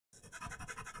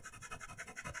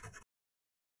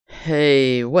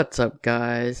Hey, what's up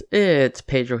guys? It's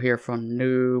Pedro here from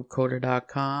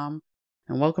NoobCoder.com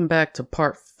and welcome back to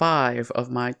part 5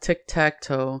 of my Tic Tac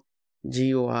Toe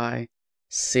GUI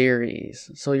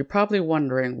series. So you're probably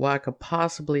wondering what I could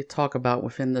possibly talk about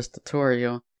within this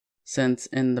tutorial, since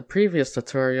in the previous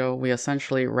tutorial we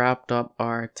essentially wrapped up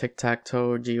our Tic Tac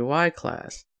Toe GUI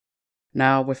class.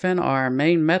 Now within our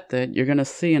main method, you're going to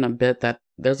see in a bit that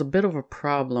there's a bit of a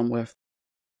problem with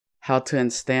how to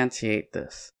instantiate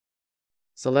this.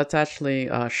 So let's actually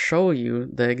show you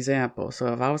the example.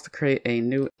 So if I was to create a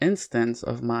new instance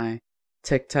of my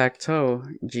Tic Tac Toe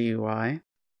GUI,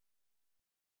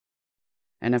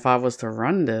 and if I was to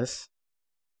run this,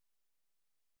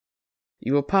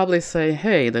 you will probably say,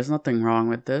 hey, there's nothing wrong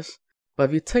with this. But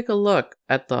if you take a look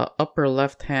at the upper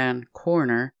left hand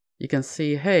corner, you can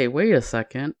see, hey, wait a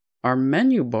second, our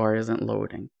menu bar isn't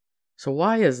loading. So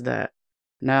why is that?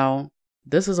 Now,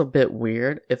 this is a bit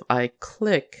weird. If I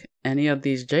click any of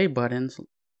these J buttons,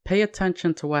 pay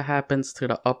attention to what happens to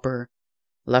the upper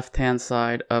left hand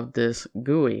side of this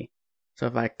GUI. So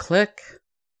if I click,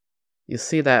 you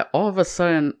see that all of a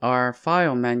sudden our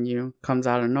file menu comes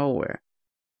out of nowhere.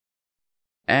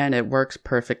 And it works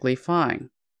perfectly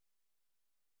fine.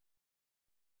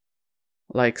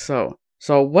 Like so.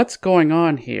 So what's going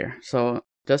on here? So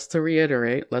just to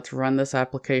reiterate, let's run this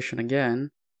application again.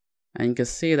 And you can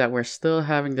see that we're still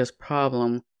having this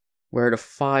problem where the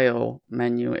file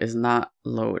menu is not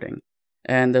loading.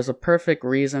 And there's a perfect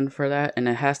reason for that, and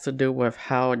it has to do with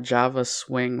how Java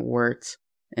Swing works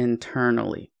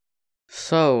internally.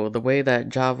 So the way that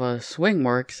Java Swing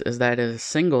works is that it is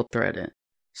single threaded.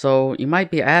 So you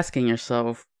might be asking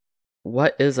yourself,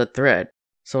 what is a thread?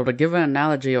 So to give an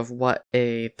analogy of what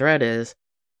a thread is,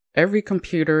 every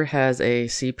computer has a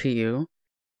CPU.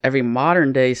 Every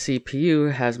modern day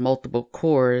CPU has multiple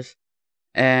cores,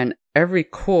 and every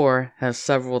core has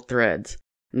several threads.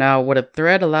 Now, what a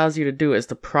thread allows you to do is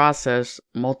to process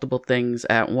multiple things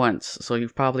at once. So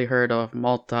you've probably heard of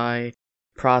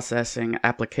multi-processing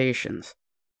applications.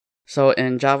 So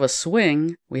in Java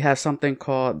Swing, we have something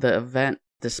called the event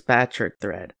dispatcher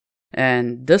thread.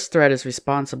 And this thread is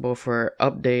responsible for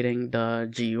updating the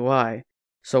GUI.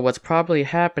 So what's probably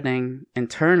happening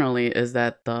internally is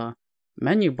that the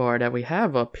menu bar that we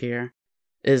have up here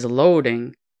is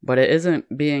loading, but it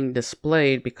isn't being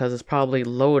displayed because it's probably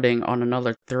loading on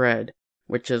another thread,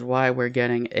 which is why we're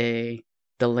getting a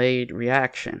delayed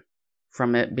reaction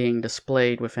from it being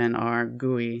displayed within our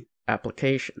GUI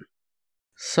application.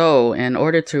 So in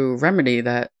order to remedy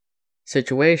that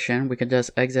situation, we can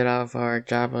just exit out of our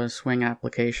Java Swing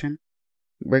application.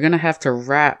 We're going to have to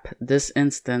wrap this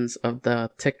instance of the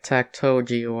Tic Tac Toe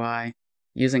GUI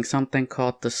using something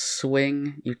called the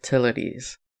Swing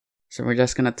Utilities. So we're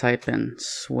just going to type in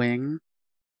Swing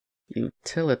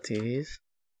Utilities,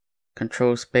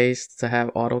 control space to have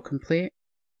autocomplete.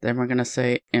 Then we're going to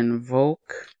say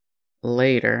invoke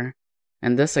later,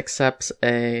 and this accepts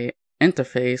a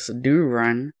interface do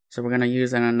run. So we're going to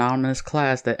use an anonymous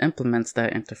class that implements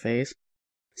that interface.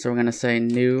 So we're going to say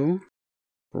new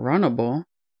runnable.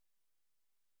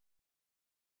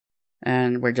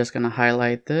 And we're just going to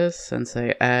highlight this and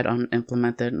say add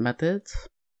unimplemented methods.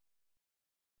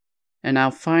 And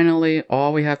now finally,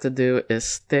 all we have to do is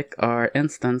stick our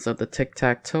instance of the Tic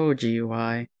Tac Toe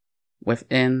GUI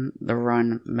within the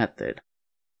run method.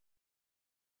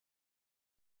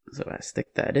 So I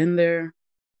stick that in there.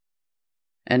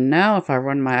 And now if I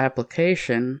run my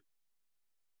application,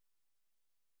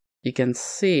 you can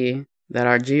see that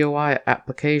our GUI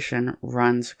application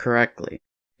runs correctly.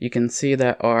 You can see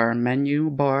that our menu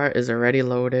bar is already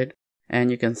loaded, and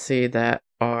you can see that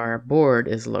our board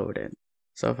is loaded.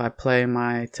 So if I play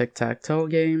my Tic Tac Toe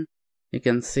game, you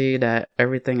can see that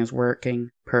everything is working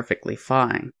perfectly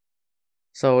fine.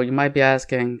 So you might be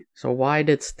asking, so why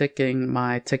did sticking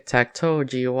my Tic Tac Toe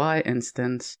GUI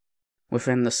instance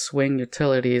within the Swing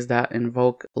Utilities that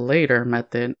invoke later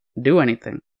method do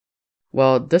anything?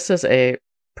 Well, this is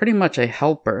pretty much a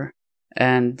helper,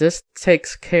 and this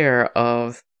takes care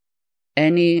of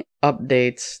any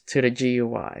updates to the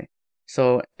GUI.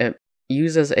 So it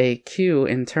uses a queue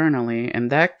internally, and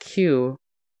that queue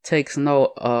takes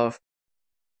note of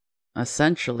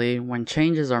essentially when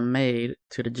changes are made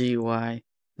to the GUI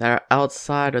that are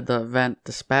outside of the event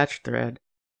dispatch thread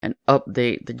and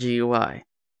update the GUI.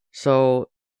 So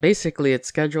basically it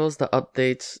schedules the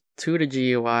updates to the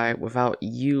GUI without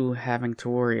you having to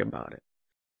worry about it.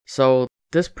 So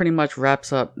this pretty much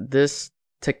wraps up this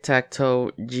Tic Tac Toe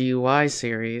GUI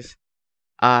series.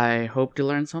 I hope you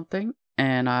learned something,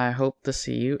 and I hope to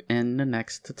see you in the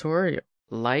next tutorial.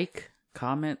 Like,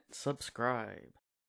 comment, subscribe.